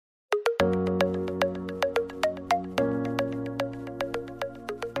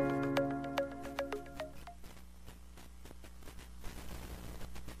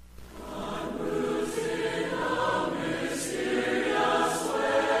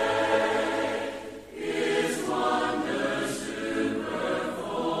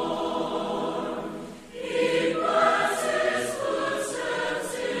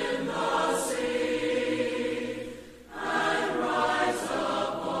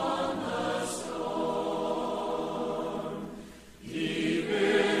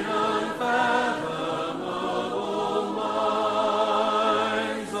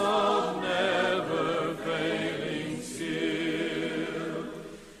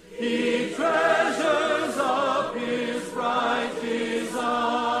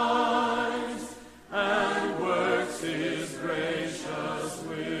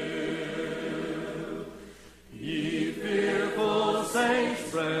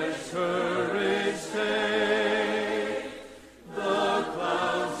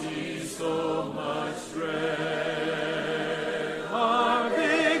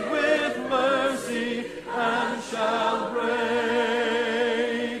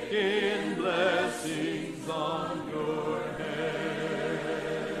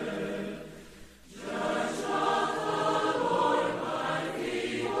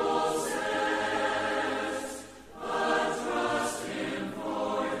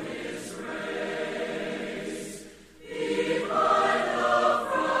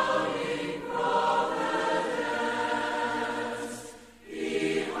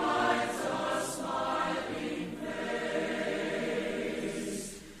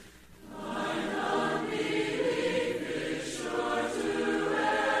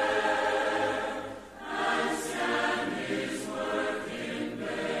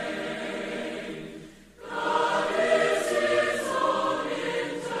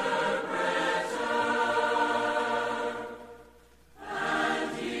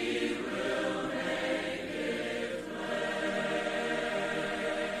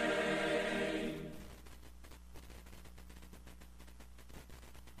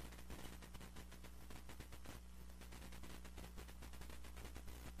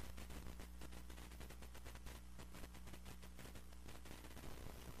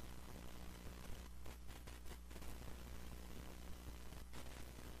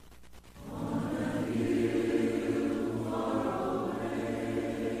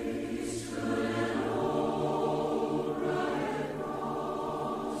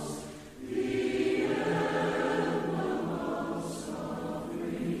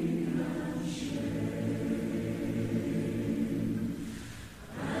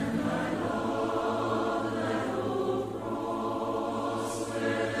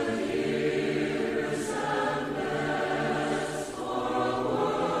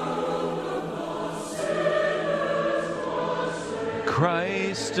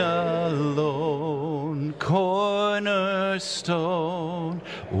Christ alone, cornerstone,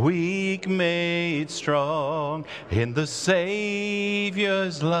 weak made strong in the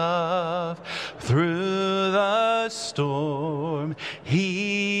Savior's love. Through the storm,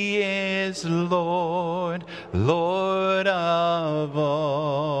 He is Lord, Lord of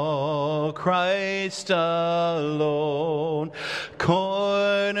all. Christ alone,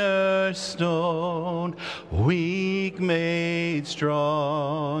 cornerstone, weak made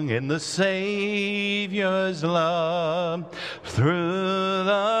strong in the Savior's love. Through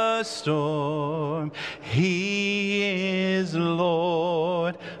the storm, He is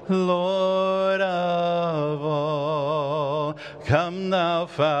Lord, Lord of all. Come thou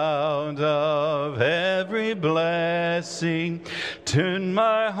fount of every blessing, turn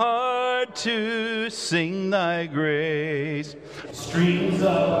my heart to sing thy grace. Streams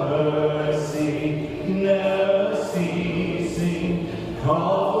of mercy never ceasing,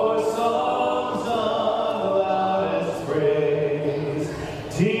 call for songs of loudest praise.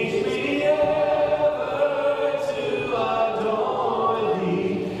 Teach me ever to adore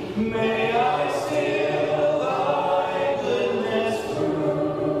thee, may I still thy goodness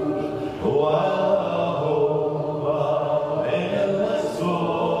prove, while the hope of endless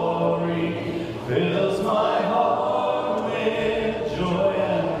glory fills my heart with joy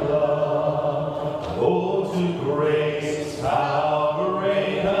and love. Oh, to grace how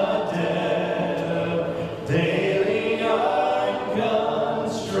great a debt daily I'm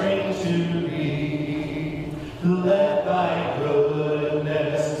constrained to be. Let thy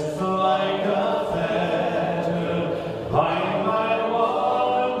goodness like a fetter bind my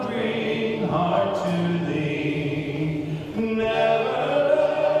wandering heart to thee. Never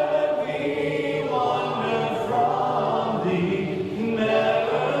let me wander from thee,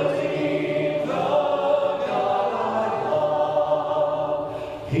 never leave the God I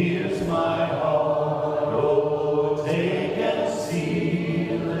love. Here's my heart, oh, take and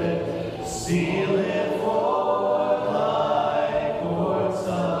seal it for thy courts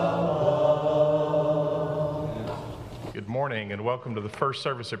above. Good morning and welcome to the first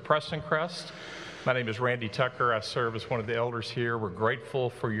service at Preston Crest. My name is Randy Tucker. I serve as one of the elders here. We're grateful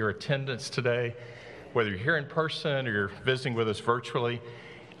for your attendance today. Whether you're here in person or you're visiting with us virtually,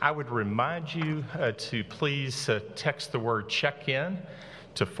 I would remind you to please text the word check-in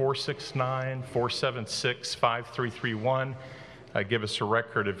to 469-476-5331. Give us a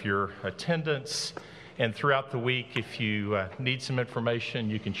record of your attendance. And throughout the week, if you need some information,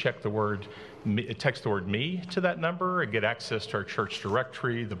 you can text the word me to that number and get access to our church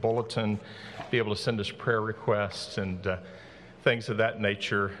directory, the bulletin, be able to send us prayer requests and things of that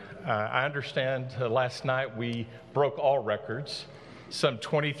nature. I understand last night we broke all records Some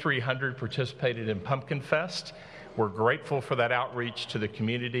 2,300 participated in Pumpkin Fest. We're grateful for that outreach to the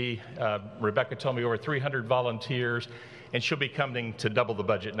community. Rebecca told me over 300 volunteers, and she'll be coming to double the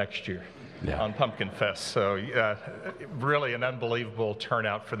budget next year on Pumpkin Fest. So really an unbelievable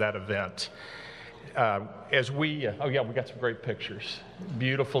turnout for that event. We got some great pictures.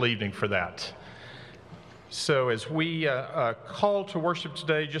 Beautiful evening for that. So as we call to worship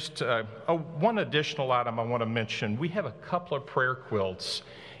today, just one additional item I want to mention. We have a couple of prayer quilts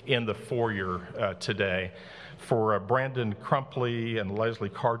in the foyer today for Brandon Crumpley and Leslie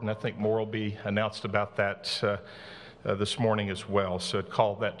Carden. I think more will be announced about that this morning as well, so I'd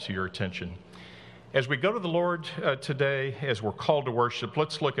call that to your attention. As we go to the Lord today, as we're called to worship,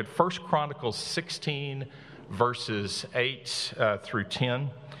 let's look at 1 Chronicles 16, verses 8 through 10.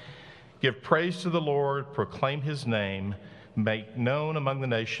 Give praise to the Lord, proclaim his name, make known among the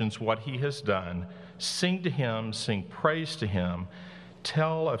nations what he has done. Sing to him, sing praise to him,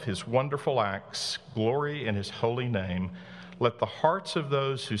 tell of his wonderful acts, glory in his holy name. Let the hearts of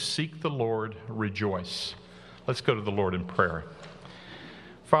those who seek the Lord rejoice. Let's go to the Lord in prayer.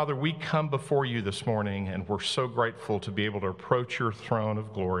 Father, we come before you this morning, and we're so grateful to be able to approach your throne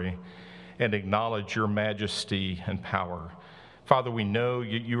of glory and acknowledge your majesty and power. Father, we know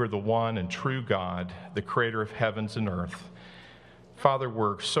you are the one and true God, the creator of heavens and earth. Father,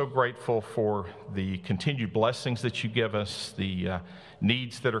 we're so grateful for the continued blessings that you give us, the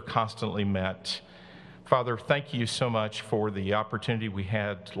needs that are constantly met. Father, thank you so much for the opportunity we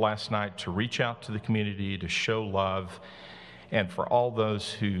had last night to reach out to the community, to show love, and for all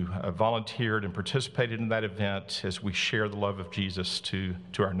those who volunteered and participated in that event as we share the love of Jesus to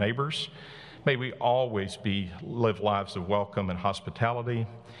our neighbors. May we always live lives of welcome and hospitality.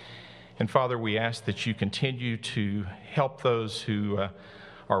 And Father, we ask that you continue to help those who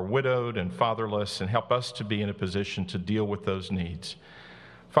are widowed and fatherless, and help us to be in a position to deal with those needs.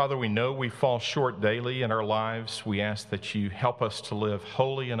 Father, we know we fall short daily in our lives. We ask that you help us to live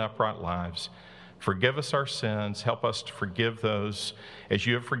holy and upright lives. Forgive us our sins. Help us to forgive those as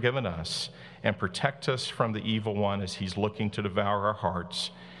you have forgiven us, and protect us from the evil one as he's looking to devour our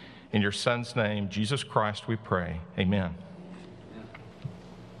hearts. In your Son's name, Jesus Christ, we pray. Amen.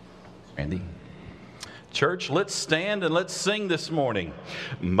 Randy. Church, let's stand and let's sing this morning.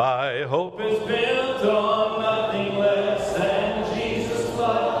 My hope is built on nothing less than Jesus'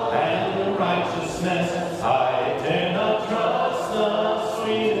 blood and righteousness. I dare not trust the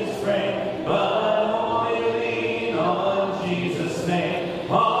sweetest frame, but only lean on Jesus'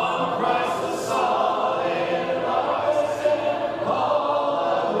 name. On Christ the solid rock I stand. All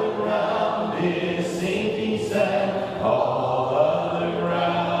other ground is sinking sand. All other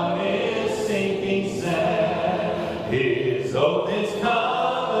ground is sinking sand. His oath is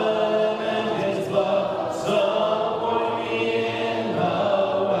covenant, his blood support me in the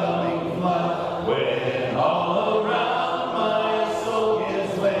welling flood. When all around my soul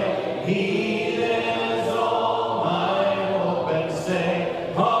gives way, he then is all my hope and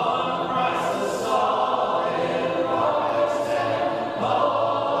stay. On Christ the solid rock I stand.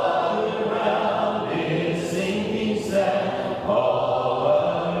 All other ground is sinking sand. All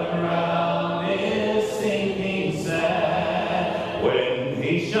other ground is sinking sand. When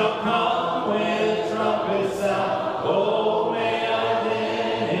he shall come with trumpet sound, oh, may I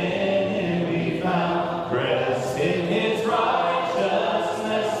then in him be found. Dressed in his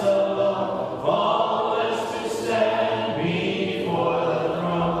righteousness alone, faultless to stand before the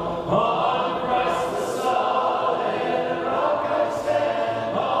throne. On Christ the solid rock I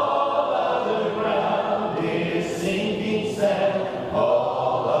stand. All other ground is sinking sand.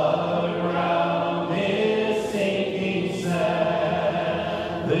 All other ground is sinking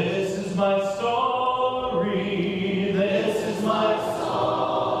sand. This is my story. This is my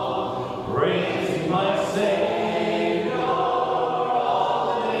song, praising my Savior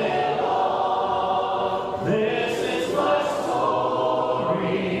all the day long. This is my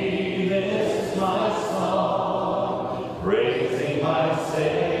story. This is my song, praising my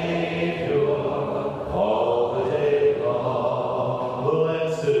Savior all the day long.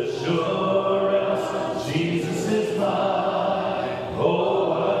 Blessed assurance, Jesus is mine. Oh,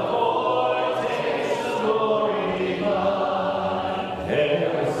 what a foretaste of glory divine.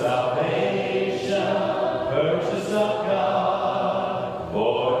 Heir of salvation,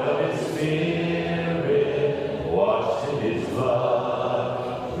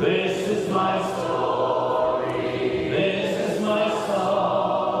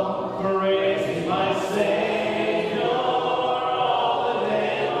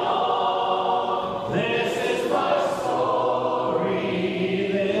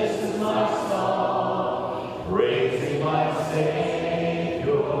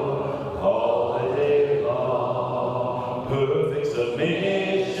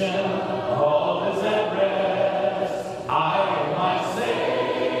 submission, all is at rest. I am my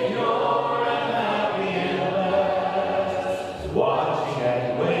Savior, and happy and blessed, watching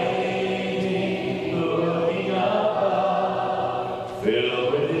and waiting, looking above,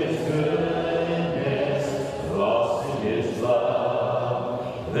 filled with His goodness, lost in His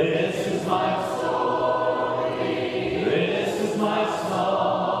love. This is my story, this is my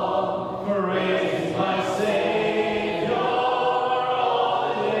song, praising my Savior all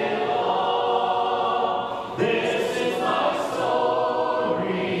the day long. This is my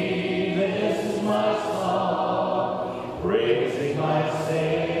story, this is my song, praising my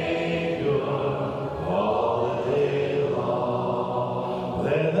Savior all the day long.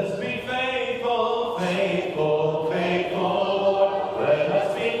 Let us be faithful, faithful, faithful, Lord. Let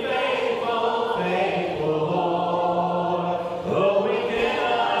us be faithful, faithful, Lord. Though we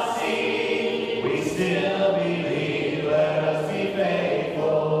cannot see, we still believe. Let us be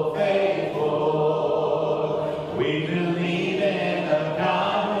faithful, faithful, Lord. We believe in a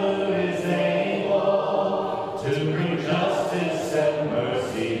God who is able to bring justice and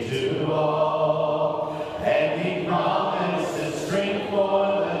mercy to all. And He promises strength for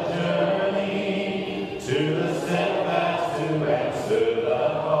the journey, to the steadfast to answer the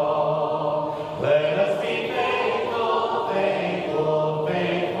call. Let us be faithful, faithful,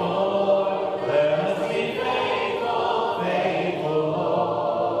 faithful, Lord. Let us be faithful, faithful,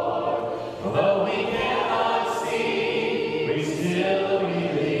 Lord. Though we cannot see, we still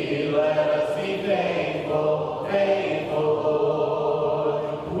believe. Let us be faithful, faithful,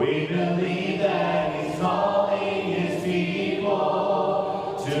 Lord. We believe that He's calling His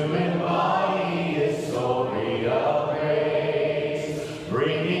people to embody His story of grace,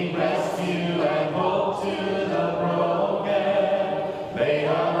 bringing rescue and hope to the broken. May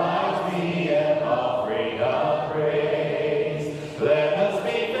our lives be an offering of praise. Let us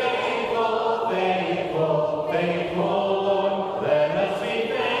be faithful, faithful, faithful, Lord. Let us be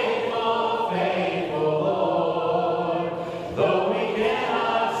faithful, faithful, Lord. Though we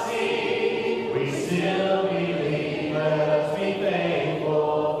cannot see, we still believe. Let us be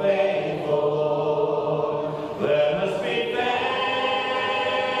faithful, faithful, Lord. Let us be faithful.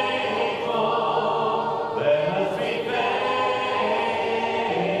 Let us be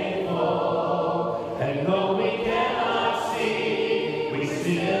faithful. And though we cannot see, we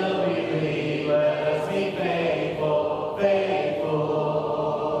still believe. Let us be faithful, faithful,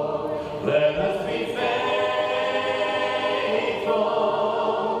 Lord. Let us be faithful.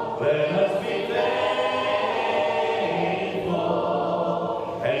 Let us be faithful.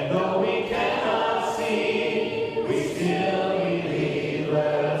 And though we cannot see, we still believe.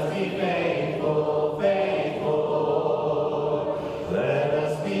 Let us be faithful, faithful, Lord. Let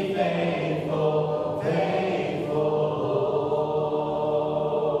us be faithful, faithful,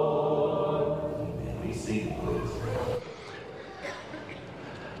 Lord. Be seated, please.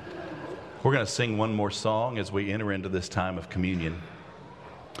 We're going to sing one more song as we enter into this time of communion.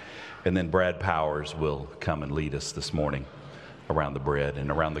 And then Brad Powers will come and lead us this morning around the bread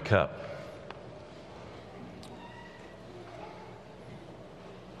and around the cup.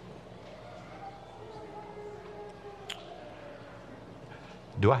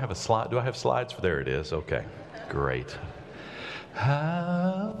 Do I have a slide? Do I have slides? There it is. Okay, great.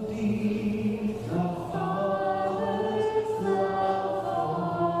 How deep the Father's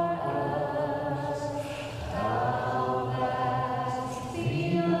love for us, how vast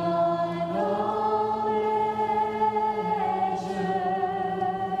beyond all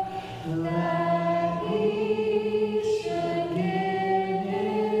measure, that He should give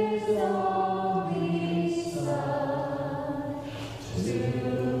His only Son to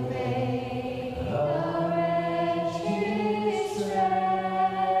make the wretch His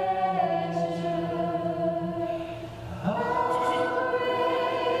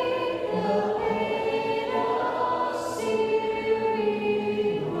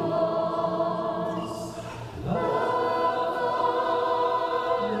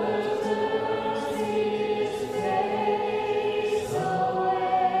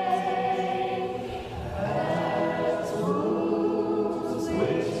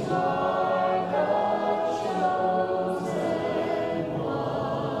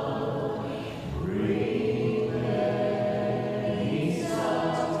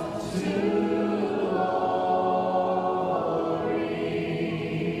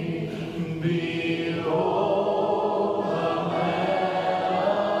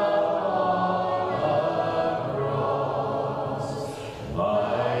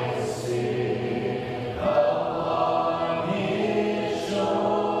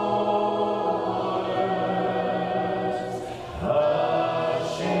Oh.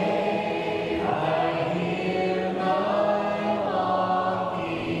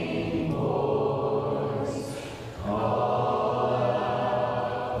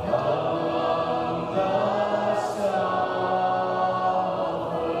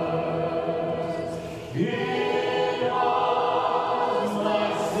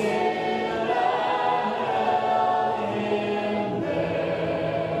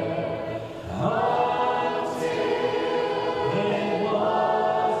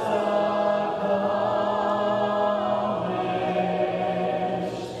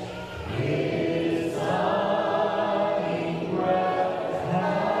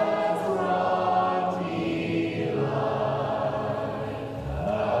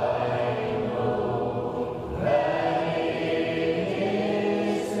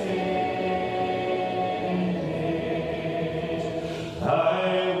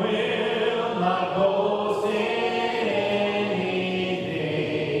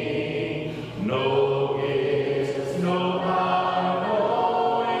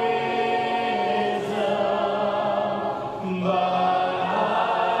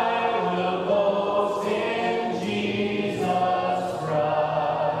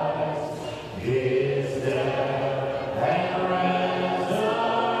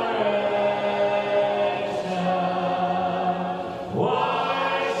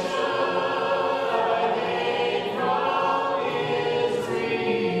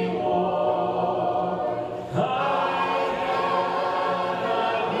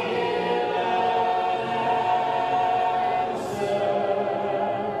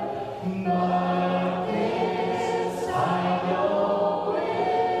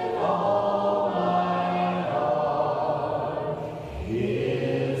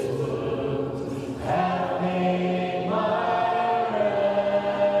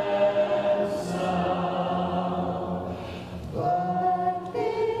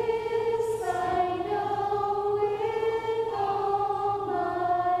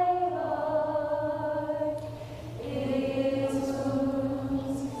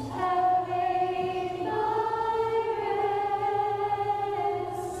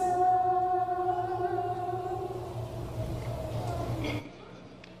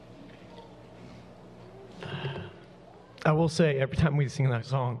 will say, every time we sing that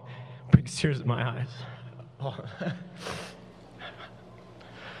song, it brings tears in my eyes. Oh.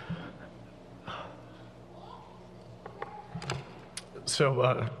 So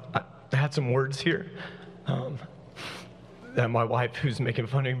I had some words here that my wife, who's making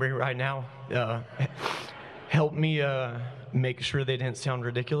fun of me right now, helped me make sure they didn't sound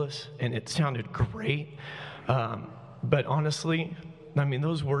ridiculous, and it sounded great. But honestly, I mean,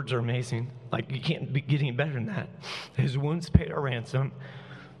 those words are amazing. Like, you can't get any better than that. His wounds paid our ransom,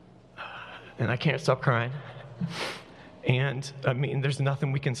 and I can't stop crying. And, I mean, there's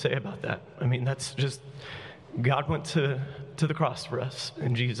nothing we can say about that. I mean, that's just, God went to the cross for us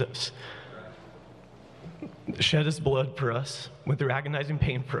in Jesus. Shed his blood for us, went through agonizing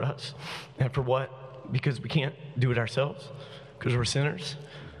pain for us. And for what? Because we can't do it ourselves, because we're sinners.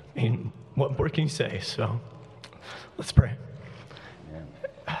 I mean, what more can you say? So, let's pray.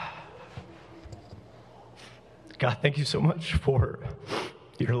 God, thank you so much for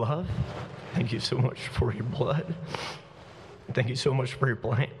your love. Thank you so much for your blood. Thank you so much for your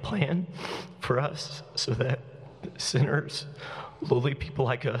plan for us so that sinners, lowly people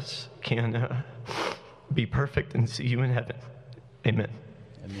like us, can be perfect and see you in heaven. Amen.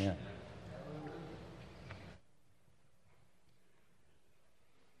 Amen.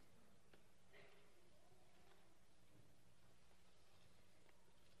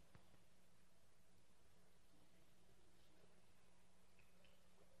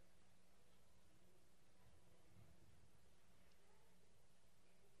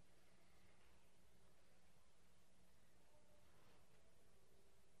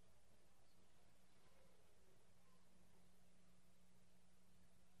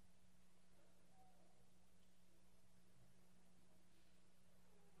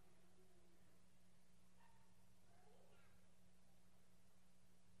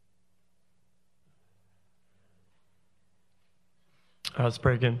 Let's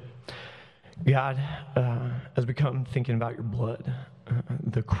pray again. God, as we come thinking about your blood,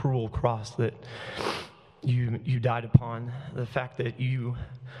 the cruel cross that you died upon, the fact that you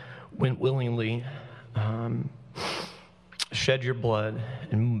went willingly, shed your blood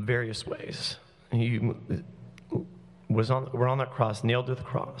in various ways. You were on that cross, nailed to the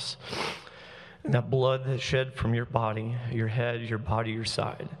cross. And that blood that shed from your body, your head, your body, your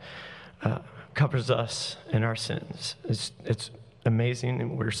side, covers us in our sins. It's amazing,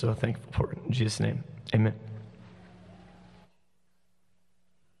 and we're so thankful for it. In Jesus' name, amen.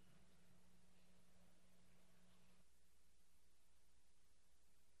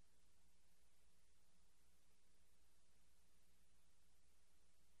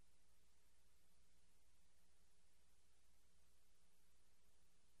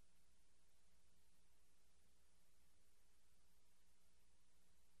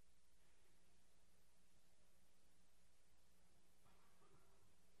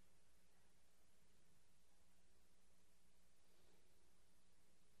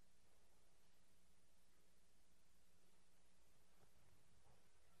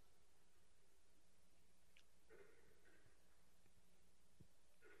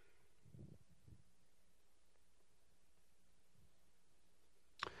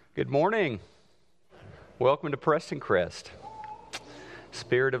 Good morning. Welcome to Preston Crest.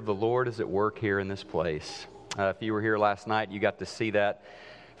 Spirit of the Lord is at work here in this place. If you were here last night, you got to see that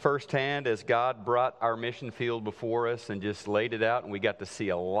firsthand as God brought our mission field before us and just laid it out, and we got to see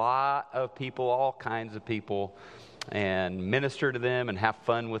a lot of people, all kinds of people, and minister to them and have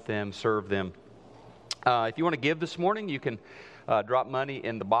fun with them, serve them. If you want to give this morning, you can drop money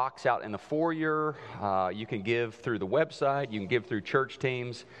in the box out in the foyer. You can give through the website. You can give through church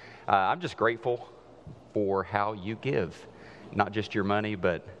teams. I'm just grateful for how you give, not just your money,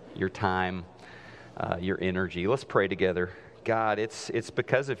 but your time, your energy. Let's pray together. God, it's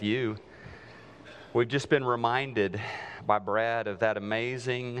because of you. We've just been reminded by Brad of that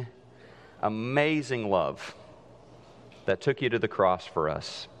amazing, amazing love that took you to the cross for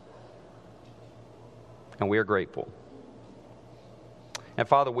us. And we are grateful. And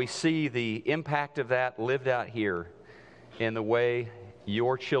Father, we see the impact of that lived out here in the way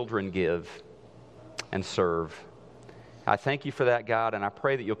your children give and serve. I thank you for that, God, and I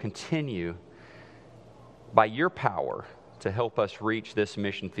pray that you'll continue by your power to help us reach this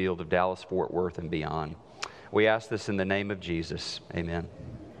mission field of Dallas, Fort Worth, and beyond. We ask this in the name of Jesus. Amen.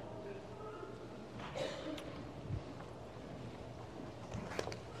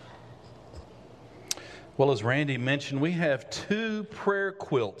 Well, as Randy mentioned, we have 2 prayer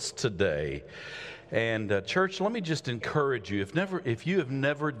quilts today. And church, let me just encourage you, if you have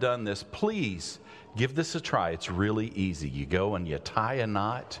never done this, please give this a try. It's really easy. You go and you tie a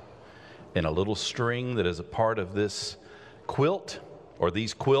knot in a little string that is a part of this quilt or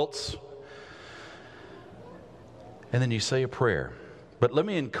these quilts, and then you say a prayer. But let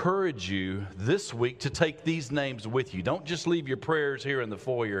me encourage you this week to take these names with you. Don't just leave your prayers here in the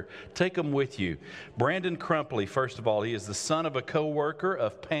foyer. Take them with you. Brandon Crumpley, first of all, he is the son of a co-worker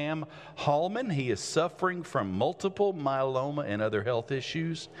of Pam Hallman. He is suffering from multiple myeloma and other health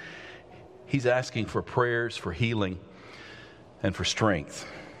issues. He's asking for prayers for healing and for strength.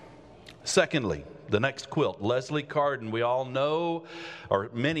 Secondly, the next quilt, Leslie Carden. We all know, or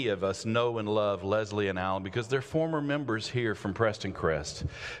many of us know and love Leslie and Alan because they're former members here from Preston Crest.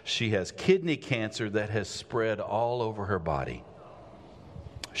 She has kidney cancer that has spread all over her body.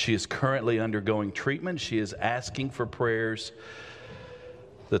 She is currently undergoing treatment. She is asking for prayers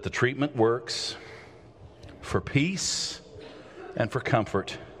that the treatment works, for peace and for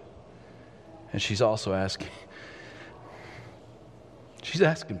comfort. And she's also asking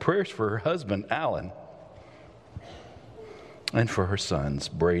prayers for her husband, Alan, and for her sons,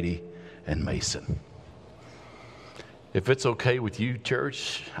 Brady and Mason. If it's okay with you,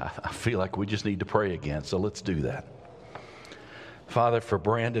 church, I feel like we just need to pray again, so let's do that. Father, for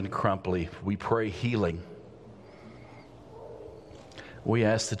Brandon Crumpley, we pray healing. We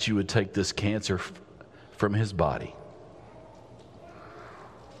ask that you would take this cancer from his body.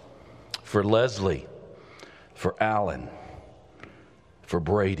 For Leslie, for Alan, for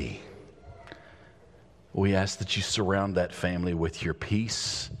Brady, we ask that you surround that family with your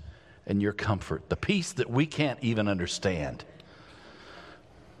peace and your comfort, the peace that we can't even understand.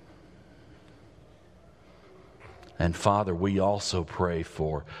 And Father, we also pray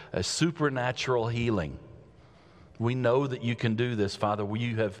for a supernatural healing. We know that you can do this, Father.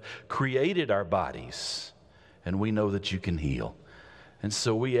 You have created our bodies, and we know that you can heal. And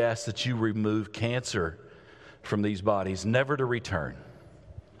so we ask that you remove cancer from these bodies, never to return.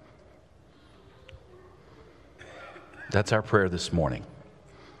 That's our prayer this morning.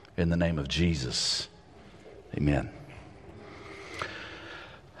 In the name of Jesus, amen.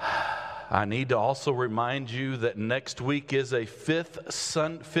 I need to also remind you that next week is a fifth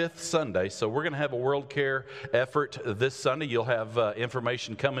Sunday, so we're going to have a World Care effort this Sunday. You'll have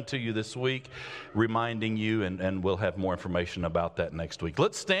information coming to you this week reminding you, and we'll have more information about that next week.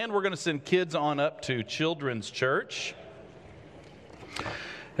 Let's stand. We're going to send kids on up to Children's Church.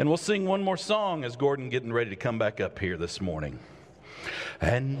 And we'll sing one more song as Gordon getting ready to come back up here this morning.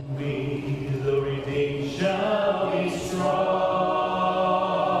 And we, the redeemed, shall be strong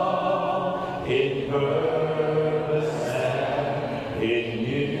in purpose and in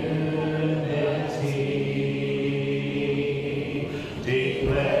unity,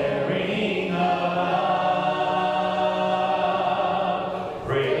 declaring aloud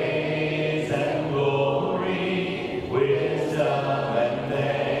praise and glory, wisdom and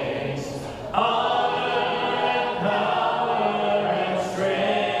thanks, honor and power and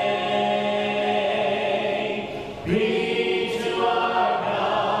strength be to our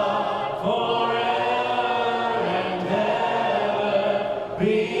God forever and ever.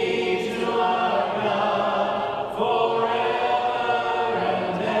 Be to our God forever and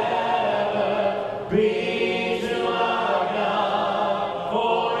ever. Be to our God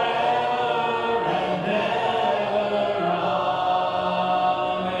forever and ever.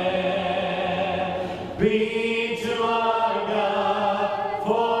 Amen. Be to our God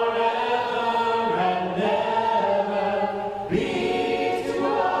forever and ever. Be to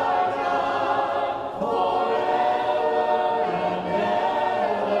our God forever and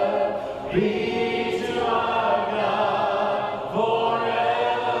ever. Be to our God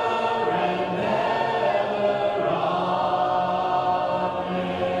forever and ever.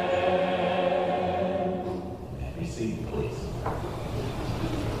 Amen. Be seated, please.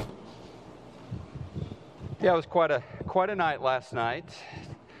 Yeah, it was quite a night last night.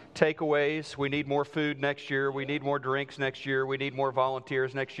 Takeaways, we need more food next year. We need more drinks next year. We need more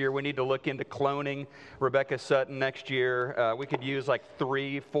volunteers next year. We need to look into cloning Rebecca Sutton next year. We could use like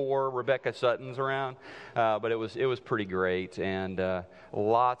 3-4 Rebecca Suttons around, but it was pretty great, and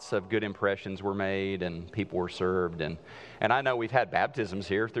lots of good impressions were made, and people were served, and I know we've had baptisms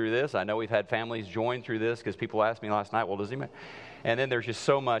here through this. I know we've had families join through this because people asked me last night, well, does he? And then there's just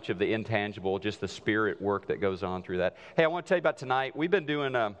so much of the intangible, just the spirit work that goes on through that. Hey, I want to tell you about tonight. We've been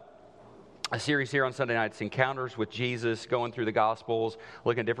doing a series here on Sunday nights, Encounters with Jesus, going through the Gospels,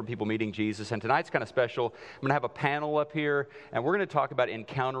 looking at different people meeting Jesus. And tonight's kind of special. I'm going to have a panel up here, and we're going to talk about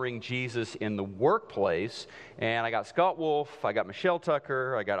encountering Jesus in the workplace. And I got Scott Wolf, I got Michelle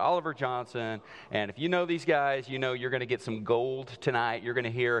Tucker, I got Oliver Johnson. And if you know these guys, you know you're going to get some gold tonight. You're going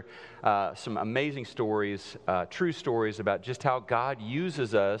to hear some amazing stories, true stories about just how God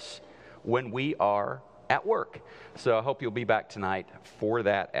uses us when we are at work. So I hope you'll be back tonight for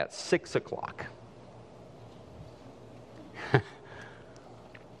that at 6 o'clock.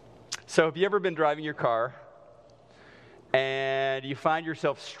 So have you ever been driving your car and you find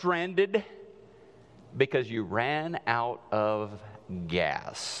yourself stranded because you ran out of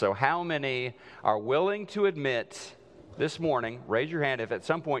gas? So how many are willing to admit this morning, raise your hand if at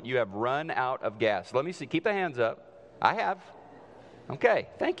some point you have run out of gas? Let me see. Keep the hands up. I have. Okay,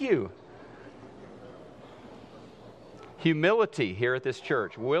 thank you. Humility here at this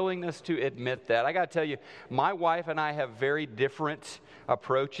church, willingness to admit that. I got to tell you, my wife and I have very different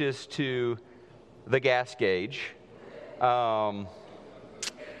approaches to the gas gauge.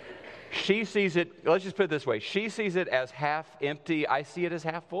 She sees it, let's just put it this way, she sees it as half empty. I see it as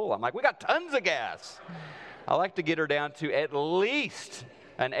half full. I'm like, we got tons of gas. I like to get her down to at least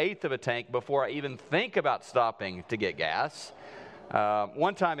an eighth of a tank before I even think about stopping to get gas.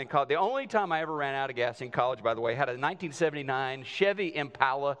 One time in college, the only time I ever ran out of gas in college, by the way, had a 1979 Chevy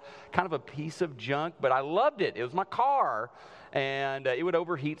Impala, kind of a piece of junk, but I loved it. It was my car, and it would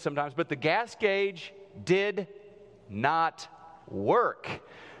overheat sometimes, but the gas gauge did not work.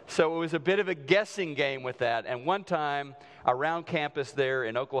 So it was a bit of a guessing game with that. And one time around campus there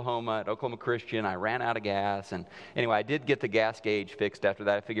in Oklahoma, at Oklahoma Christian, I ran out of gas. And anyway, I did get the gas gauge fixed after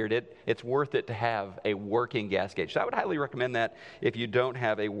that. I figured it's worth it to have a working gas gauge. So I would highly recommend that if you don't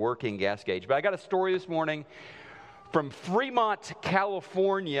have a working gas gauge. But I got a story this morning from Fremont,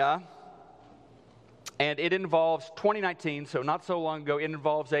 California. And it involves 2019, so not so long ago. It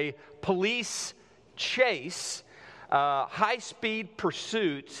involves a police chase, high-speed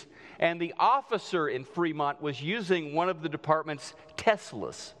pursuit, and the officer in Fremont was using one of the department's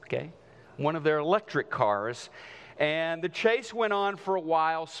Teslas, okay, one of their electric cars, and the chase went on for a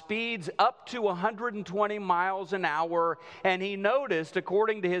while, speeds up to 120 miles an hour, and he noticed,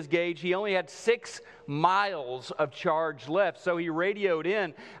 according to his gauge, he only had 6 miles of charge left, so he radioed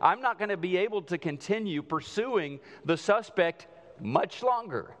in, I'm not going to be able to continue pursuing the suspect much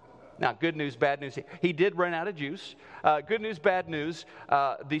longer. Now, good news, bad news. He did run out of juice. Good news, bad news.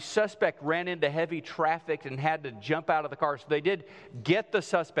 The suspect ran into heavy traffic and had to jump out of the car. So they did get the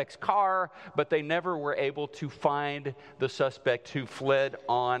suspect's car, but they never were able to find the suspect who fled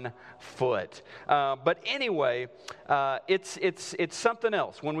on foot. But anyway, it's something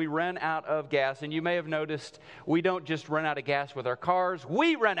else when we run out of gas. And you may have noticed we don't just run out of gas with our cars.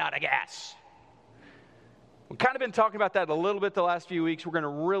 We run out of gas. We've kind of been talking about that a little bit the last few weeks. We're going to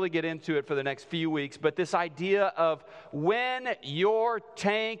really get into it for the next few weeks. But this idea of when your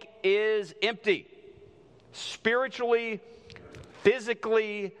tank is empty, spiritually,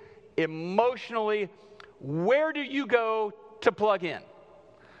 physically, emotionally, where do you go to plug in?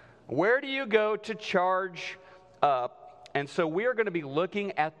 Where do you go to charge up? And so we are going to be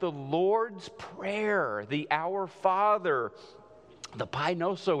looking at the Lord's Prayer, the Our Father, the Pai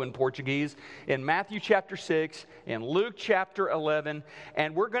Nosso in Portuguese, in Matthew chapter 6, in Luke chapter 11,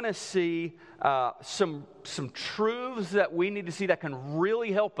 and we're going to see some truths that we need to see that can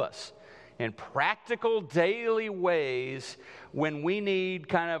really help us in practical daily ways when we need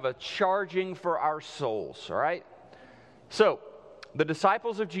kind of a charging for our souls, all right? So, the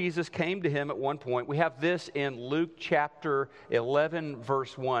disciples of Jesus came to him at one point. We have this in Luke chapter 11,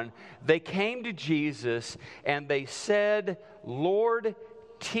 verse 1. They came to Jesus and they said, Lord,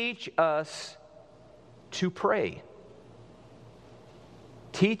 teach us to pray.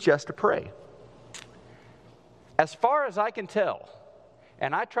 Teach us to pray. As far as I can tell,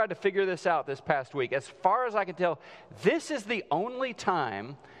 and I tried to figure this out this past week, as far as I can tell, this is the only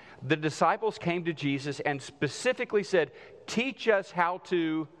time the disciples came to Jesus and specifically said, teach us how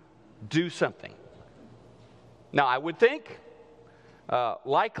to do something. Now, I would think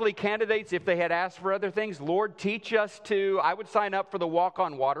likely candidates, if they had asked for other things, Lord, teach us to, I would sign up for the walk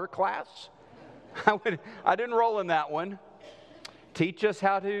on water class. I didn't roll in that one. Teach us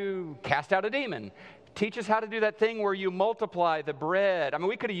how to cast out a demon. Teach us how to do that thing where you multiply the bread. I mean,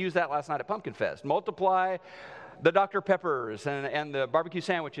 we could have used that last night at Pumpkin Fest. Multiply the Dr. Peppers and the barbecue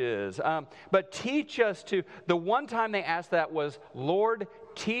sandwiches. But teach us to, the one time they asked that was, Lord,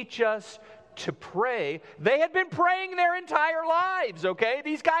 teach us to pray. They had been praying their entire lives, okay?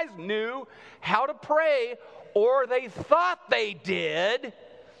 These guys knew how to pray, or they thought they did,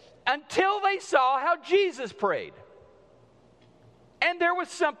 until they saw how Jesus prayed. And there was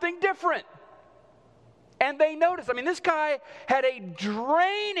something different. And they noticed, I mean, this guy had a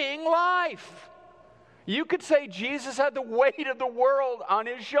draining life. You could say Jesus had the weight of the world on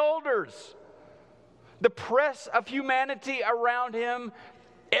his shoulders. The press of humanity around him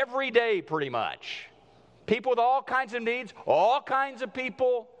every day, pretty much. People with all kinds of needs, all kinds of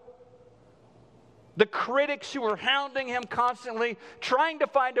people. The critics who were hounding him constantly, trying to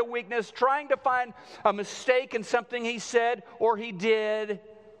find a weakness, trying to find a mistake in something he said or he did.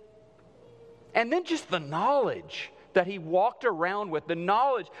 And then just the knowledge that he walked around with, the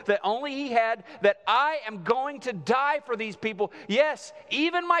knowledge that only he had, that I am going to die for these people. Yes,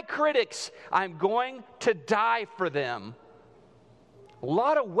 even my critics, I'm going to die for them. A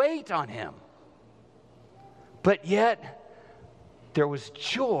lot of weight on him. But yet, there was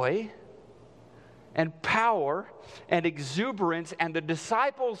joy and power and exuberance, and the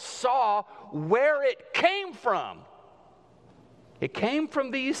disciples saw where it came from. It came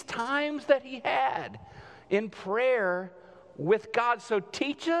from these times that he had in prayer with God. So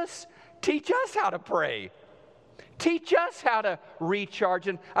teach us how to pray. Teach us how to recharge.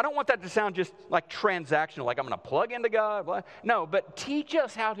 And I don't want that to sound just like transactional, like I'm going to plug into God. No, but teach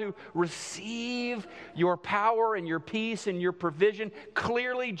us how to receive your power and your peace and your provision.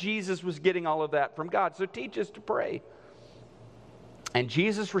 Clearly, Jesus was getting all of that from God. So teach us to pray. And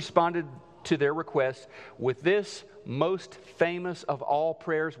Jesus responded to their request with this most famous of all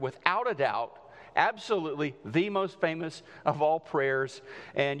prayers, without a doubt. Absolutely the most famous of all prayers.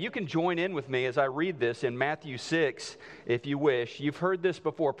 And you can join in with me as I read this in Matthew 6, if you wish. You've heard this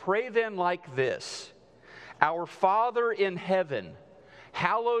before. Pray then like this: Our Father in heaven,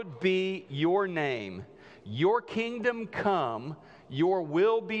 hallowed be your name. Your kingdom come, your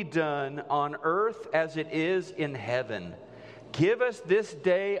will be done on earth as it is in heaven. Give us this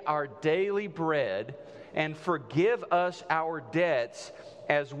day our daily bread, and forgive us our debts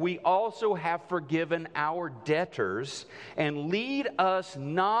as we also have forgiven our debtors, and lead us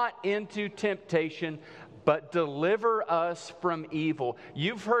not into temptation, but deliver us from evil.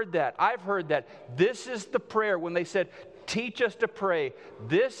 You've heard that. I've heard that. This is the prayer when they said, teach us to pray.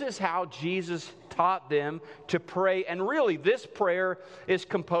 This is how Jesus taught them to pray. And really, this prayer is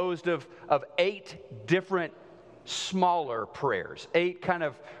composed of 8 different smaller prayers, 8 kind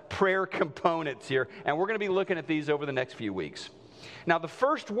of prayer components here. And we're going to be looking at these over the next few weeks. Now, the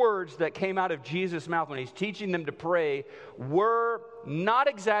first words that came out of Jesus' mouth when he's teaching them to pray were, not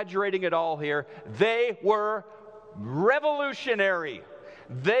exaggerating at all here, they were revolutionary.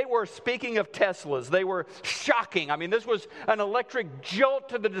 They were, speaking of Teslas, they were shocking. I mean, this was an electric jolt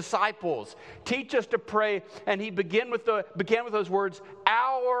to the disciples. Teach us to pray. And he began with those words,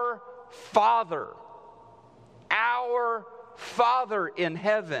 Our Father. Our Father in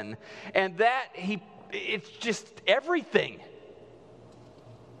heaven. And it's just everything.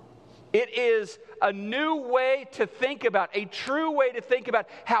 It is a new way to think about, a true way to think about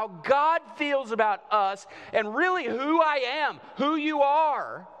how God feels about us, and really who I am, who you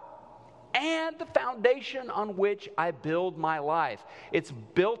are, and the foundation on which I build my life. It's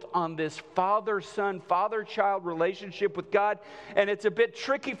built on this father-son, father-child relationship with God, and it's a bit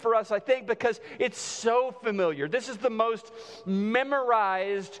tricky for us, I think, because it's so familiar. This is the most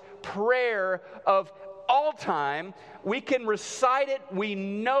memorized prayer of all time. We can recite it, we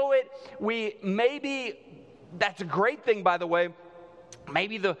know it, that's a great thing, by the way.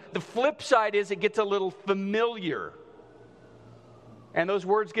 Maybe the flip side is it gets a little familiar. And those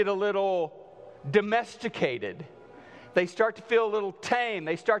words get a little domesticated. They start to feel a little tame.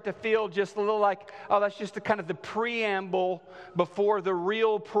 They start to feel just a little like, oh, that's just the preamble before the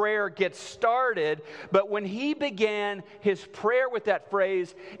real prayer gets started. But when he began his prayer with that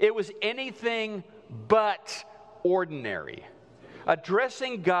phrase, it was anything but ordinary.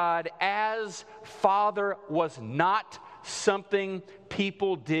 Addressing God as Father was not something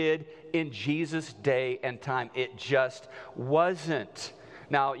people did in Jesus' day and time. It just wasn't.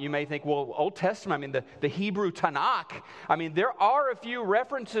 Now, you may think, well, Old Testament, the Hebrew Tanakh, there are a few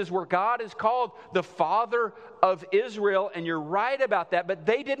references where God is called the Father of Israel, and you're right about that, but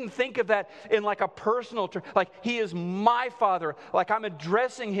they didn't think of that in like a personal term, like he is my Father, like I'm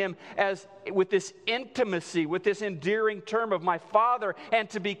addressing him as with this intimacy, with this endearing term of my Father. And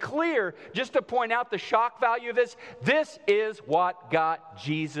to be clear, just to point out the shock value of this is what got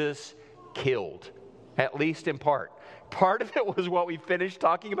Jesus killed, at least in part. Part of it was what we finished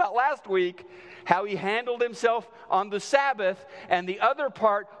talking about last week, how he handled himself on the Sabbath, and the other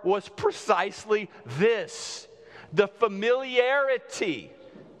part was precisely this: the familiarity,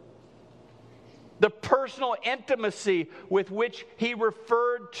 the personal intimacy with which he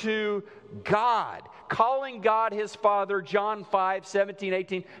referred to God, calling God his Father. John 5, 17,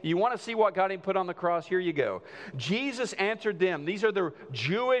 18. You want to see what got him put on the cross? Here you go. Jesus answered them. These are the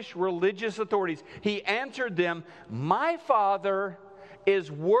Jewish religious authorities. He answered them, my Father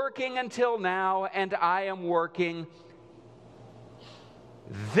is working until now, and I am working.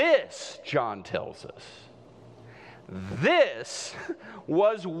 This, John tells us, This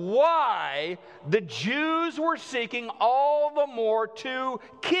was why the Jews were seeking all the more to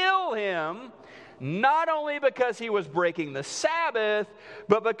kill him, not only because he was breaking the Sabbath,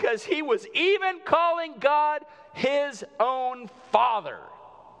 but because he was even calling God his own Father,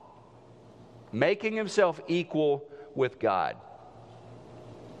 making himself equal with God.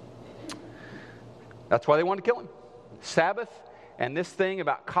 That's why they wanted to kill him. Sabbath and this thing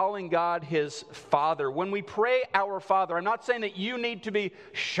about calling God his Father. When we pray our Father, I'm not saying that you need to be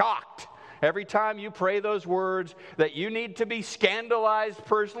shocked every time you pray those words, that you need to be scandalized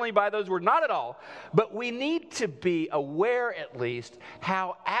personally by those words. Not at all. But we need to be aware at least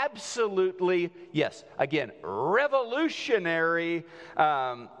how absolutely, yes, again, revolutionary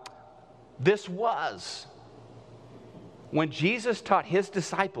this was when Jesus taught his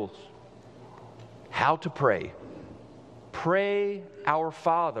disciples how to pray. Pray our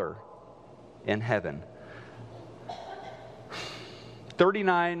Father in heaven.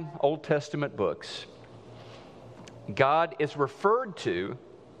 39 Old Testament books. God is referred to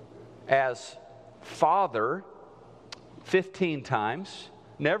as Father 15 times.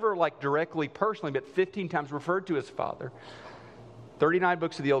 Never like directly personally, but 15 times referred to as Father. 39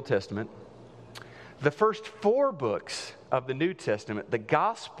 books of the Old Testament. The first 4 books of the New Testament, the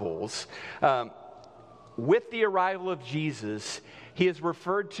Gospels, with the arrival of Jesus, he is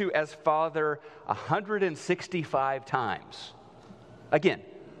referred to as Father 165 times. Again,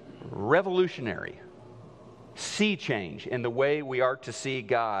 revolutionary, sea change in the way we are to see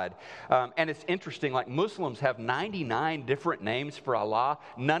God. And it's interesting, like Muslims have 99 different names for Allah.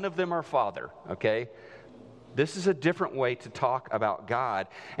 None of them are Father, okay? This is a different way to talk about God.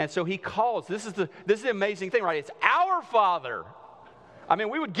 And so he calls, this is the amazing thing, right? It's our Father. I mean,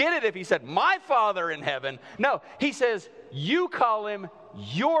 we would get it if he said, my Father in heaven. No, he says, you call him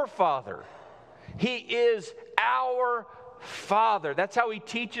your Father. He is our Father. That's how he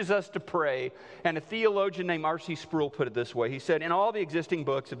teaches us to pray. And a theologian named R.C. Sproul put it this way. He said, in all the existing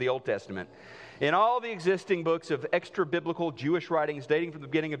books of the Old Testament, in all the existing books of extra-biblical Jewish writings dating from the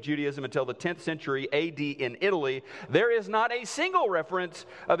beginning of Judaism until the 10th century A.D. in Italy, there is not a single reference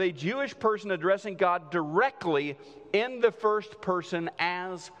of a Jewish person addressing God directly in the first person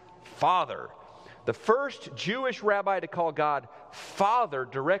as Father. The first Jewish rabbi to call God Father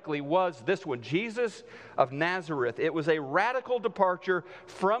directly was this one, Jesus of Nazareth. It was a radical departure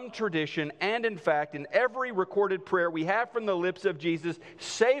from tradition, and in fact, in every recorded prayer we have from the lips of Jesus,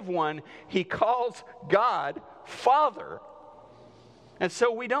 save one, he calls God Father. And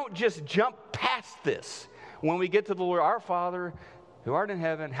so we don't just jump past this. When we get to the Lord, our Father, who art in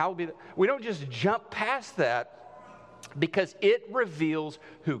heaven, hallowed be we don't just jump past that, because it reveals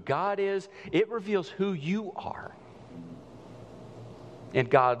who God is. It reveals who you are in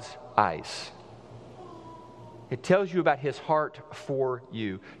God's eyes. It tells you about his heart for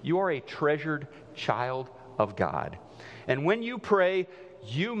you. You are a treasured child of God. And when you pray,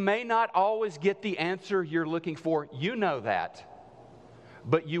 you may not always get the answer you're looking for. You know that.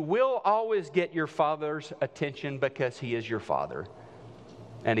 But you will always get your Father's attention because he is your Father.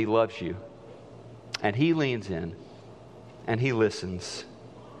 And he loves you. And he leans in. And he listens.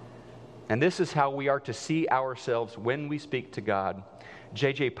 And this is how we are to see ourselves when we speak to God.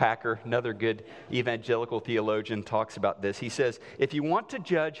 J.J. Packer, another good evangelical theologian, talks about this. He says, if you want to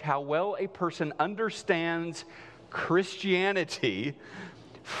judge how well a person understands Christianity,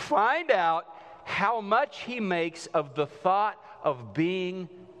 find out how much he makes of the thought of being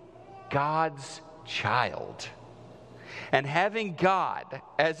God's child and having God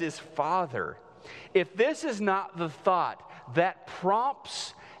as his Father. If this is not the thought that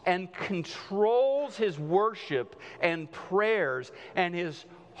prompts and controls his worship and prayers and his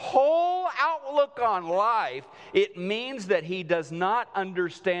whole outlook on life, it means that he does not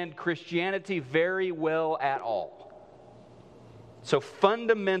understand Christianity very well at all. So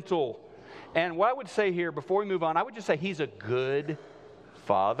fundamental. And what I would say here, before we move on, I would just say he's a good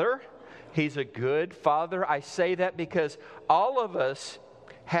Father. He's a good Father. I say that because all of us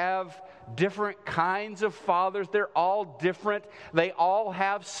have different kinds of fathers. They're all different. They all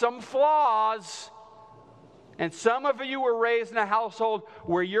have some flaws. And some of you were raised in a household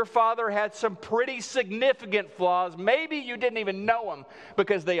where your father had some pretty significant flaws. Maybe you didn't even know them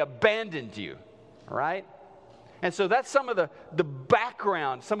because they abandoned you, right? And so that's some of the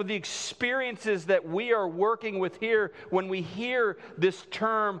background, some of the experiences that we are working with here when we hear this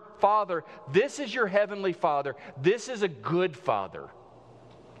term, Father. This is your heavenly Father. This is a good Father.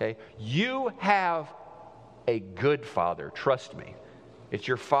 Okay? You have a good Father. Trust me. It's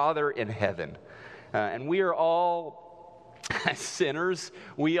your Father in heaven. And we are all As sinners,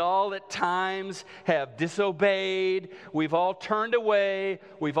 we all at times have disobeyed. We've all turned away.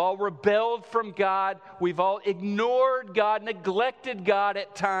 We've all rebelled from God. We've all ignored God, neglected God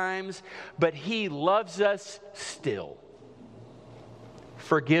at times. But He loves us still,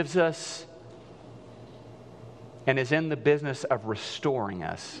 forgives us, and is in the business of restoring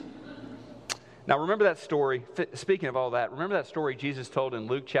us. Now, remember that story. Speaking of all that, remember that story Jesus told in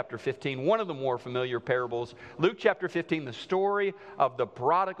Luke chapter 15, one of the more familiar parables. Luke chapter 15, the story of the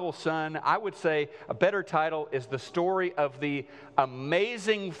prodigal son. I would say a better title is the story of the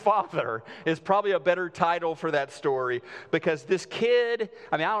amazing father, is probably a better title for that story. Because this kid,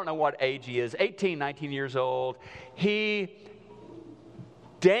 I don't know what age he is, 18, 19 years old. He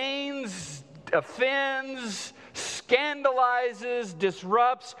deigns, offends, scandalizes,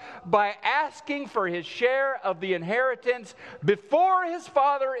 disrupts by asking for his share of the inheritance before his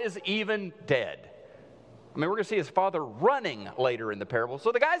father is even dead. We're going to see his father running later in the parable.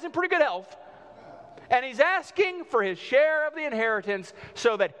 So the guy's in pretty good health. And he's asking for his share of the inheritance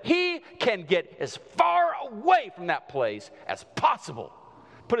so that he can get as far away from that place as possible.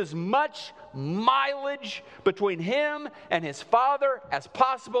 Put as much mileage between him and his father as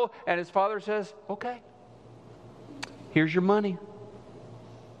possible. And his father says, okay, here's your money.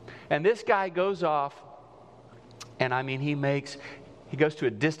 And this guy goes off, and he goes to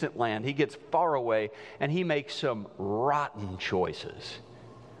a distant land. He gets far away, and he makes some rotten choices.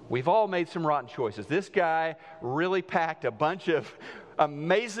 We've all made some rotten choices. This guy really packed a bunch of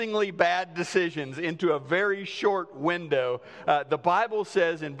amazingly bad decisions into a very short window. The Bible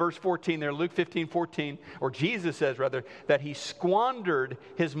says in verse 14 there, Luke 15:14, or Jesus says rather, that he squandered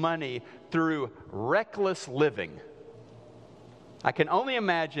his money through reckless living. I can only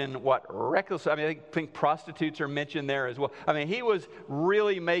imagine what reckless, I think prostitutes are mentioned there as well. He was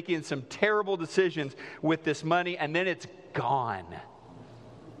really making some terrible decisions with this money, and then it's gone.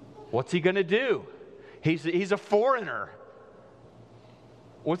 What's he going to do? He's a foreigner.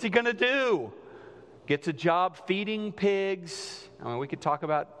 What's he going to do? Gets a job feeding pigs. We could talk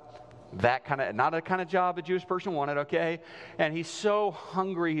about that not a kind of job a Jewish person wanted, okay? And he's so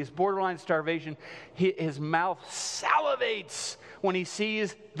hungry, he's borderline starvation. His mouth salivates when he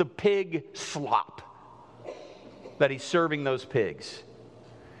sees the pig slop that he's serving those pigs.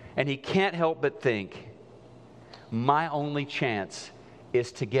 And he can't help but think, my only chance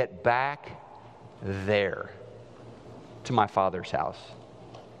is to get back there to my father's house.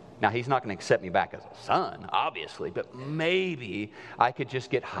 Now, he's not going to accept me back as a son, obviously, but maybe I could just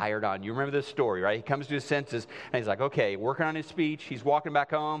get hired on. You remember this story, right? He comes to his senses, and he's like, okay, working on his speech. He's walking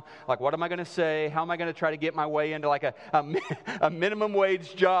back home. Like, what am I going to say? How am I going to try to get my way into like a minimum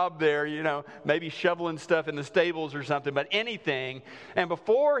wage job there, maybe shoveling stuff in the stables or something, but anything. And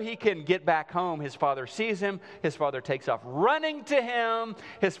before he can get back home, his father sees him. His father takes off running to him.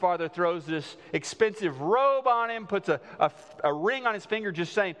 His father throws this expensive robe on him, puts a ring on his finger,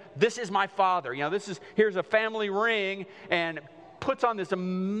 just saying, this is my father. Here's a family ring, and puts on this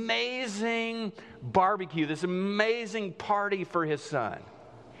amazing barbecue, this amazing party for his son.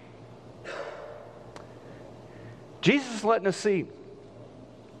 Jesus is letting us see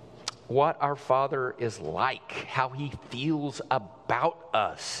what our Father is like, how He feels about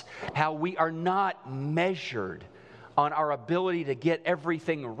us, how we are not measured on our ability to get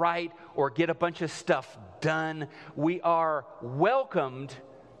everything right or get a bunch of stuff done. We are welcomed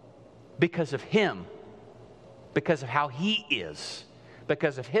because of Him, because of how He is,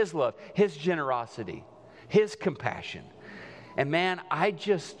 because of His love, His generosity, His compassion. And man, I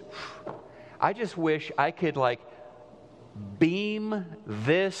just wish I could beam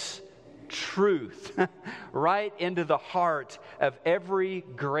this truth right into the heart of every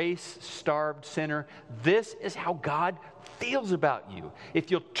grace-starved sinner. This is how God feels about you. If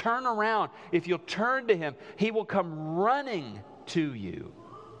you'll turn around, if you'll turn to Him, He will come running to you.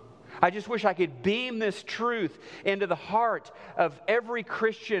 I just wish I could beam this truth into the heart of every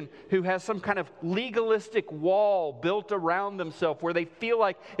Christian who has some kind of legalistic wall built around themselves where they feel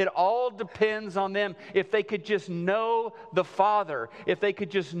like it all depends on them. If they could just know the Father, if they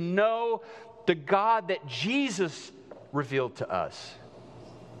could just know the God that Jesus revealed to us.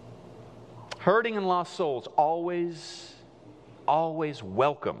 Hurting and lost souls always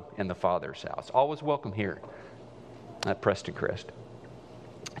welcome in the Father's house. Always welcome here at Preston Crest.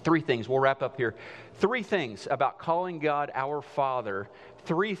 3 things. We'll wrap up here. 3 things about calling God our Father.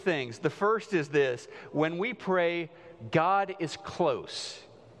 3 things. The first is this. When we pray, God is close.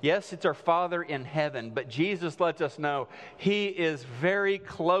 Yes, it's our Father in heaven, but Jesus lets us know He is very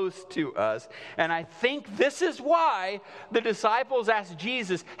close to us. And I think this is why the disciples asked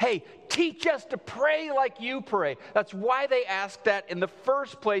Jesus, hey, teach us to pray like you pray. That's why they asked that in the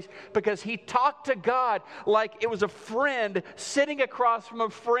first place, because He talked to God like it was a friend sitting across from a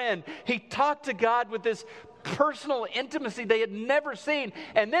friend. He talked to God with this personal intimacy they had never seen.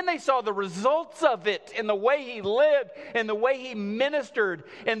 And then they saw the results of it in the way He lived, in the way He ministered,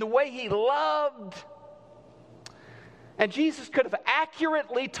 in the way He loved. And Jesus could have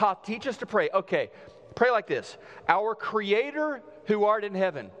accurately teach us to pray. Okay, pray like this. Our Creator who art in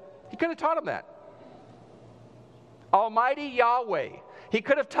heaven. He could have taught them that. Almighty Yahweh. He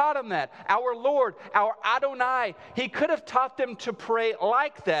could have taught them that. Our Lord, our Adonai. He could have taught them to pray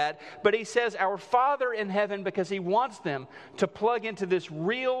like that, but He says our Father in heaven because He wants them to plug into this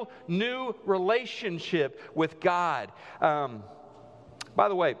real new relationship with God. By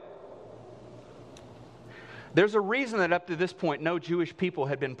the way, there's a reason that up to this point no Jewish people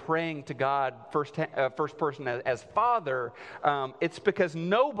had been praying to God first person as Father. It's because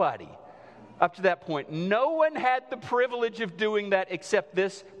nobody up to that point, no one had the privilege of doing that except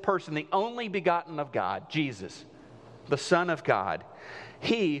this person, the only begotten of God, Jesus, the Son of God.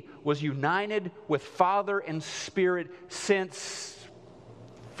 He was united with Father and Spirit since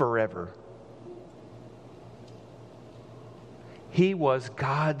forever. He was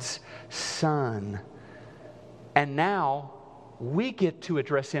God's Son. And now we get to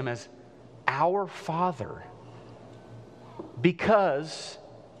address Him as our Father because,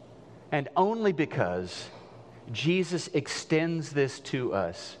 and only because, Jesus extends this to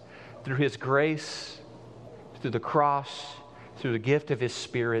us through His grace, through the cross, through the gift of His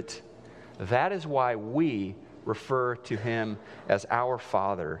Spirit. That is why we refer to Him as our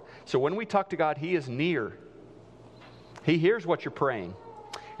Father. So when we talk to God, He is near. He hears what you're praying.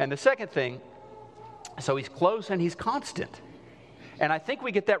 And the second thing, so He's close and He's constant. And I think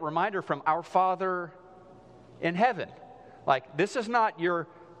we get that reminder from our Father in heaven. Like, this is not your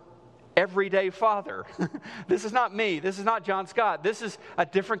everyday father. This is not me. This is not John Scott. This is a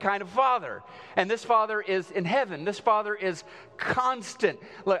different kind of father. And this Father is in heaven. This Father is constant.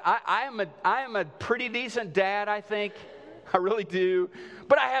 Look, I am a pretty decent dad, I think. I really do.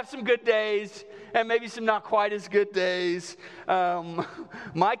 But I have some good days and maybe some not quite as good days.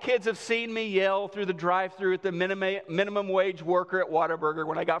 My kids have seen me yell through the drive-thru at the minimum wage worker at Whataburger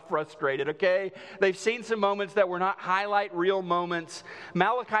when I got frustrated, okay? They've seen some moments that were not highlight real moments.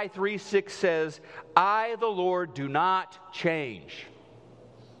 Malachi 3:6 says, I, the Lord, do not change.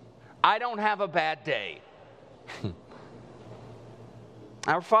 I don't have a bad day.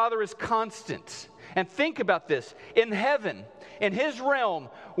 Our Father is constant. And think about this. In heaven, in His realm,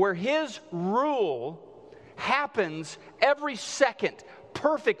 where His rule happens every second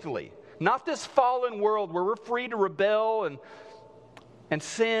perfectly. Not this fallen world where we're free to rebel and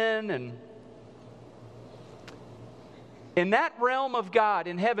sin. And in that realm of God,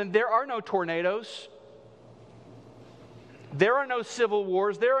 in heaven, there are no tornadoes. There are no civil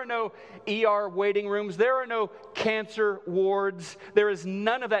wars. There are no ER waiting rooms. There are no cancer wards. There is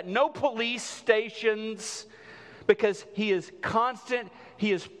none of that. No police stations, because He is constant.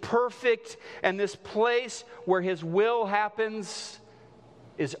 He is perfect. And this place where His will happens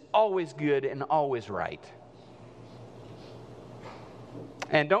is always good and always right.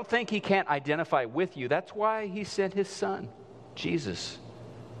 And don't think He can't identify with you. That's why He sent His Son, Jesus.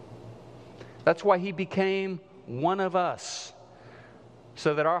 That's why He became one of us,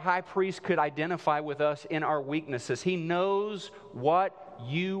 so that our high priest could identify with us in our weaknesses. He knows what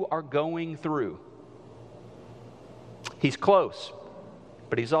you are going through. He's close,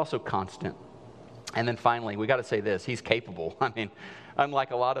 but He's also constant. And then finally, we got to say this: He's capable. I mean,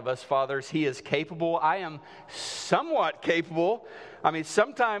 unlike a lot of us fathers, He is capable. I am somewhat capable. I mean,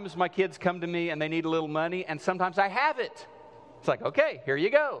 sometimes my kids come to me and they need a little money, and sometimes I have it. It's like, okay, here you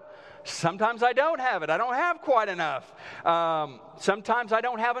go. Sometimes I don't have it. I don't have quite enough. Sometimes I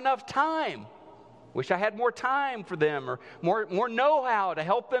don't have enough time. Wish I had more time for them, or more know-how to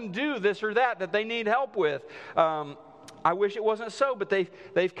help them do this or that they need help with. I wish it wasn't so, but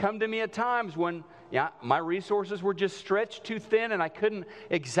they've come to me at times when my resources were just stretched too thin and I couldn't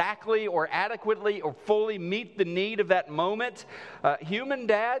exactly or adequately or fully meet the need of that moment. Human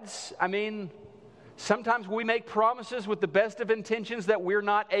dads, I mean, sometimes we make promises with the best of intentions that we're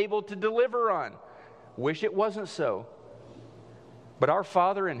not able to deliver on. Wish it wasn't so. But our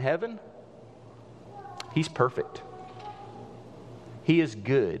Father in heaven, He's perfect. He is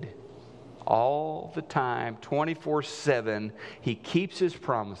good all the time, 24/7. He keeps His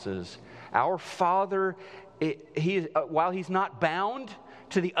promises. Our Father, while He's not bound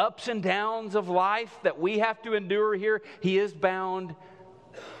to the ups and downs of life that we have to endure here. He is bound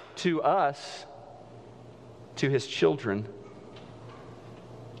to us, to His children.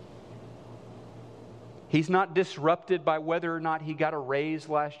 He's not disrupted by whether or not he got a raise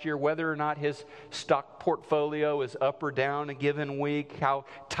last year, whether or not his stock portfolio is up or down a given week, how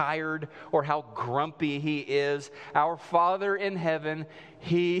tired or how grumpy he is. Our Father in heaven,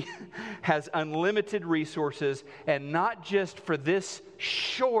 He has unlimited resources, and not just for this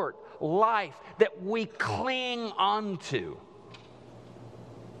short life that we cling onto.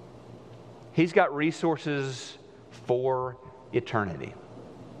 He's got resources for eternity.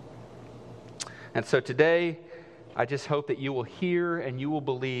 And so today, I just hope that you will hear and you will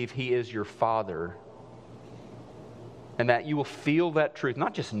believe He is your Father, and that you will feel that truth,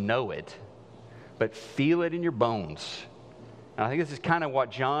 not just know it, but feel it in your bones. And I think this is kind of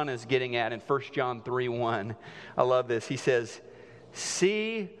what John is getting at in 1 John 3:1. I love this. He says,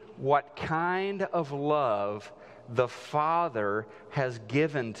 "See what kind of love the Father has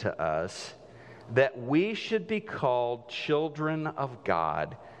given to us, that we should be called children of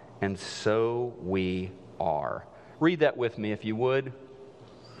God. And so we are." Read that with me if you would.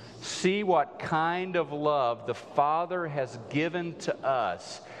 See what kind of love the Father has given to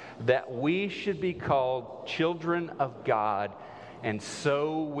us, that we should be called children of God. And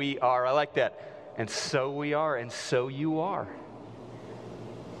so we are. I like that. And so we are, and so you are.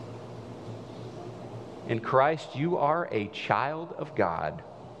 In Christ, you are a child of God.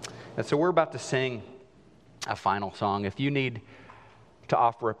 And so we're about to sing a final song. If you need to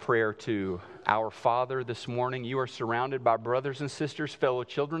offer a prayer to our Father this morning, you are surrounded by brothers and sisters, fellow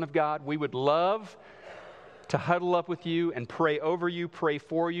children of God. We would love to huddle up with you and pray over you, pray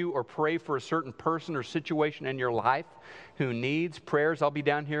for you, or pray for a certain person or situation in your life who needs prayers. I'll be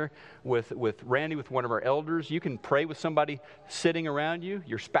down here with Randy, with one of our elders. You can pray with somebody sitting around you,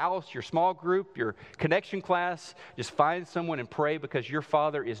 your spouse, your small group, your connection class. Just find someone and pray, because your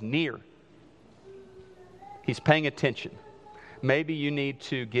Father is near. He's paying attention. Maybe you need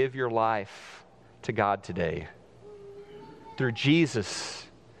to give your life to God today. Through Jesus,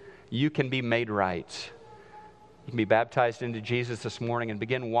 you can be made right. You can be baptized into Jesus this morning and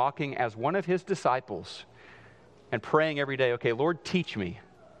begin walking as one of His disciples and praying every day, okay, Lord, teach me.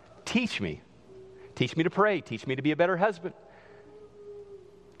 Teach me. Teach me to pray. Teach me to be a better husband.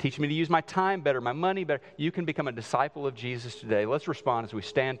 Teach me to use my time better, my money better. You can become a disciple of Jesus today. Let's respond as we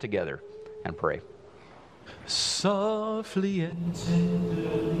stand together and pray. Softly and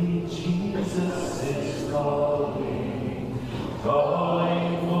tenderly, Jesus is calling,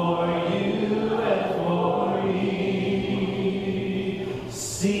 calling for you and for me.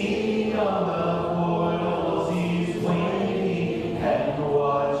 See on the portals, He's waiting and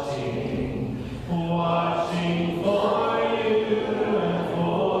watching, watching for you and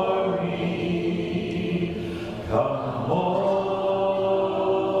for me. Come home.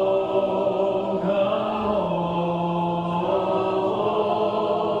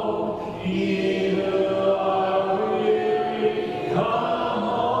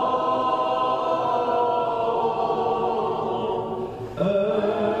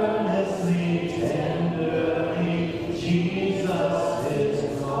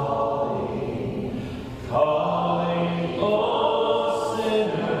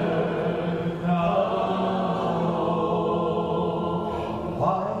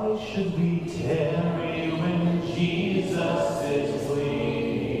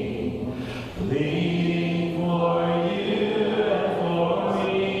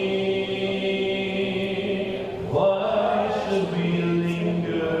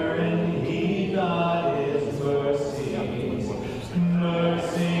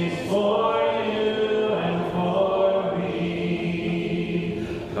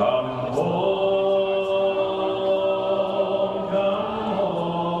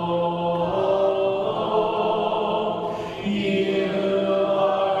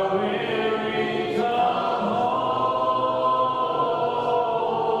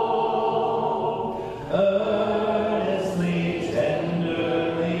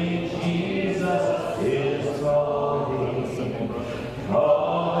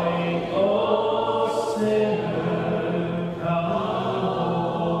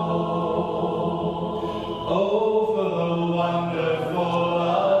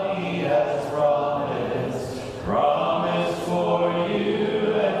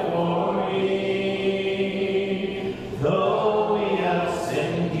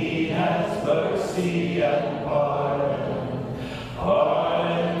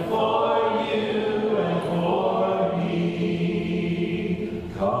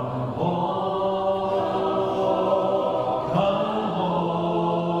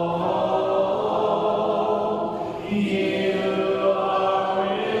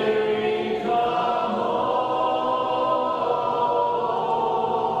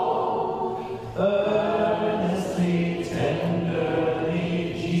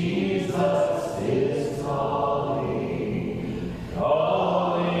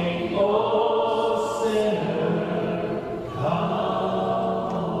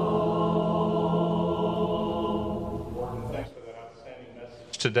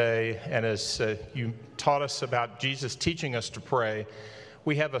 today, and as you taught us about Jesus teaching us to pray,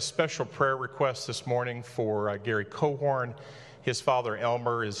 we have a special prayer request this morning for Gary Cohorn. His father,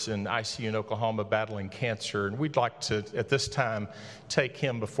 Elmer, is in ICU in Oklahoma battling cancer, and we'd like to, at this time, take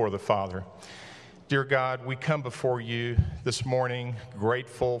him before the Father. Dear God, we come before you this morning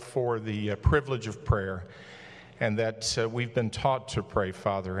grateful for the privilege of prayer, and that we've been taught to pray,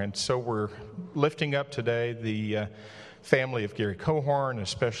 Father. And so we're lifting up today the family of Gary Cohorn,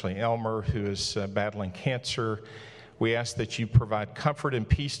 especially Elmer, who is battling cancer. We ask that you provide comfort and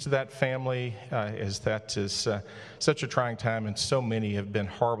peace to that family, as that is such a trying time, and so many have been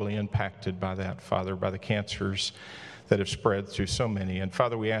horribly impacted by that, Father, by the cancers that have spread through so many. And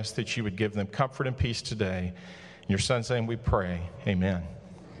Father, we ask that you would give them comfort and peace today. In your Son's name we pray, amen.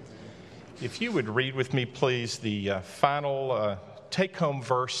 If you would read with me, please, the final take-home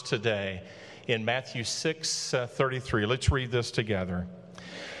verse today in Matthew 6:33. Let's read this together.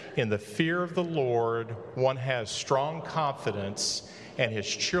 In the fear of the Lord, one has strong confidence, and his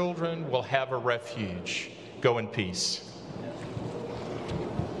children will have a refuge. Go in peace.